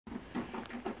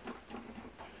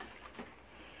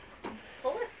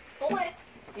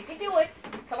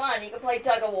on, you can play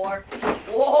tug of war.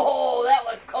 Whoa, that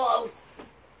was close.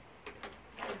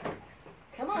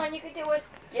 Come on, you can do it.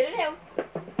 Get it out.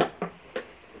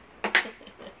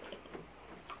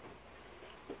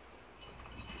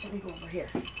 Let me go over here.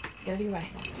 Get out of your way.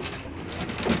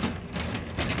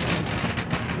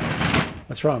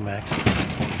 What's wrong, Max?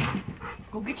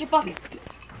 Go get your bucket.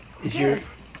 Is your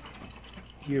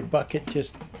bucket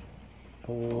just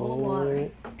full of water?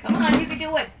 Come on, you can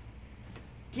do it.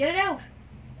 Get it out.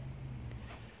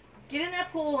 Get in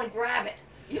that pool and grab it.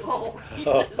 Oh, he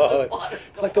says the water's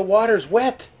it's like the water's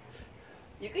wet.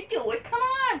 You can do it. Come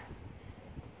on.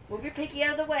 Move your piggy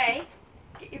out of the way.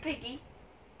 Get your piggy.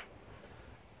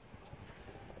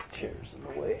 Chair's in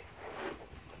the way.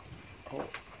 Oh,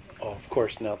 of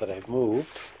course, now that I've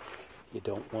moved, you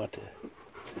don't want to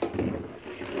put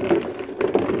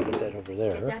that over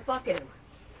there. Get that bucket.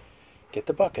 Get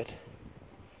the bucket.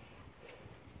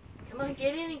 Come on,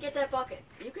 get in and get that bucket.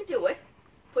 You can do it.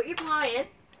 Put your pie in.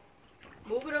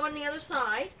 Move it on the other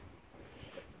side.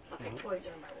 The fucking toys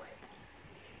are in my way.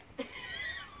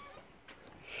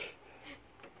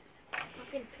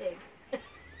 Fucking pig.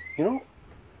 You know,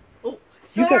 oh,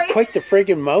 you got quite the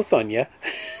friggin' mouth on you.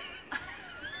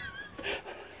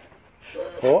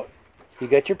 Oh, you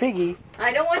got your piggy.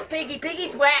 I don't want piggy.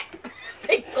 Piggy's wet.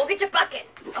 Pig, go get your bucket.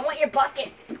 I want your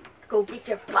bucket. Go get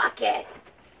your bucket.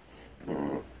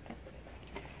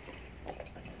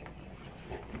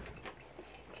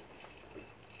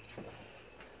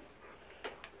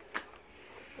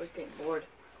 I was getting bored.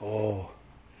 Oh.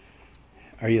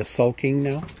 Are you sulking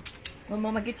now? Will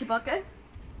Mama get your bucket?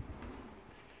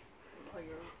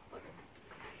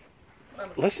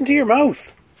 Listen to your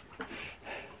mouth.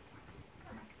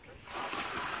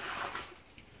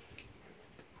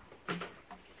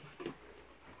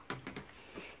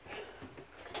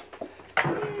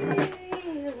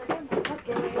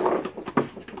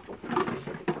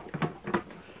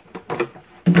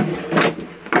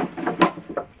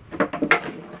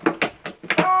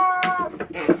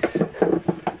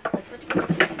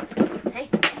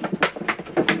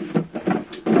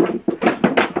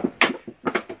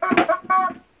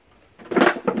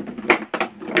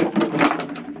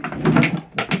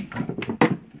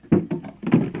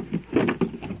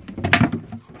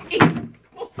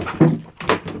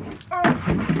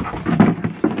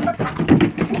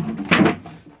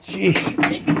 Jeez.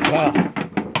 Wow.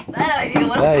 That idea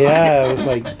went yeah, it was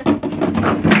like,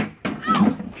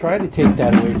 try to take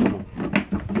that away from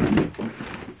him.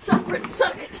 Suffer and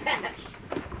succotash.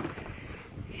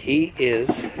 He is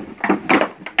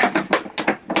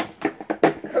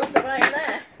crucifying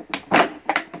that.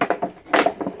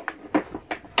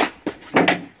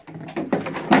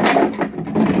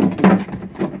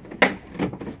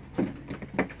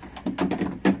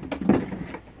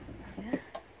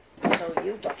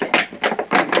 You bucket.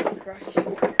 Crush you.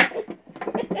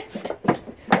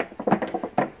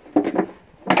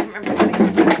 I remember when I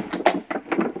was a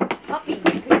puppy, you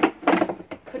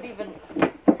could even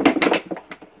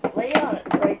lay on it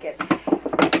and break it.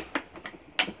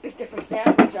 Big difference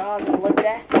now, jaws and blood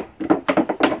death.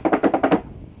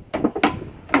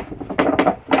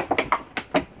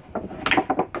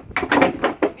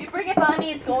 If you bring it by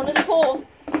me, it's going to the pool.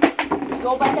 Just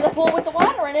go back in the pool with the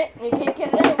water in it, and you can't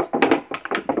get it out.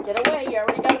 Get away, you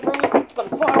already got a bruise, but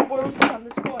far worse on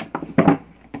this foot.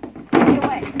 Get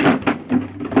away.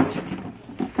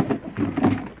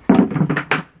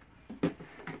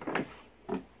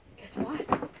 Guess what?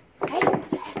 Hey,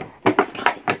 listen, who's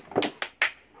coming?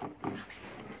 Who's coming?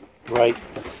 right.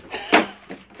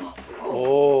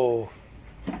 Oh.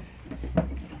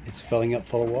 It's filling up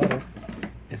full of water.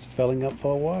 It's filling up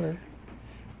full of water.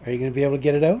 Are you going to be able to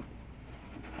get it out?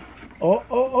 Oh,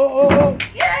 oh, oh, oh, oh.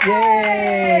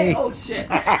 Yay! Oh, shit.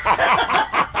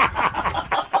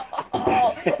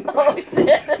 Oh,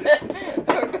 shit.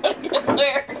 We're going to get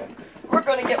wet. We're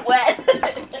going to get wet.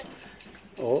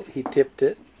 Oh, he tipped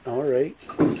it. All right.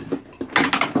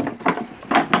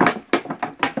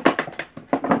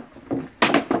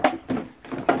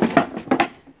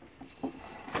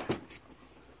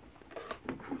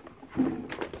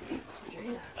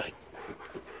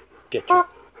 Get your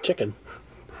chicken.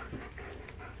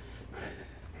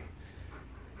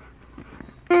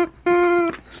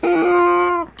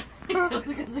 Sounds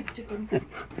like a sick chicken.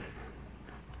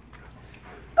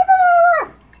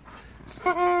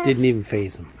 Didn't even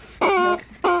faze him. Nope.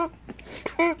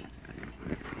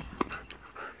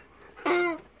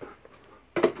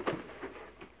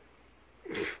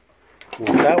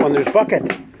 What's that one? There's bucket.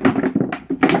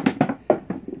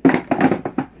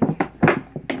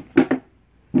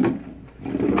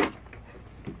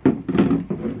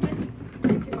 Just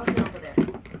take your bucket over there.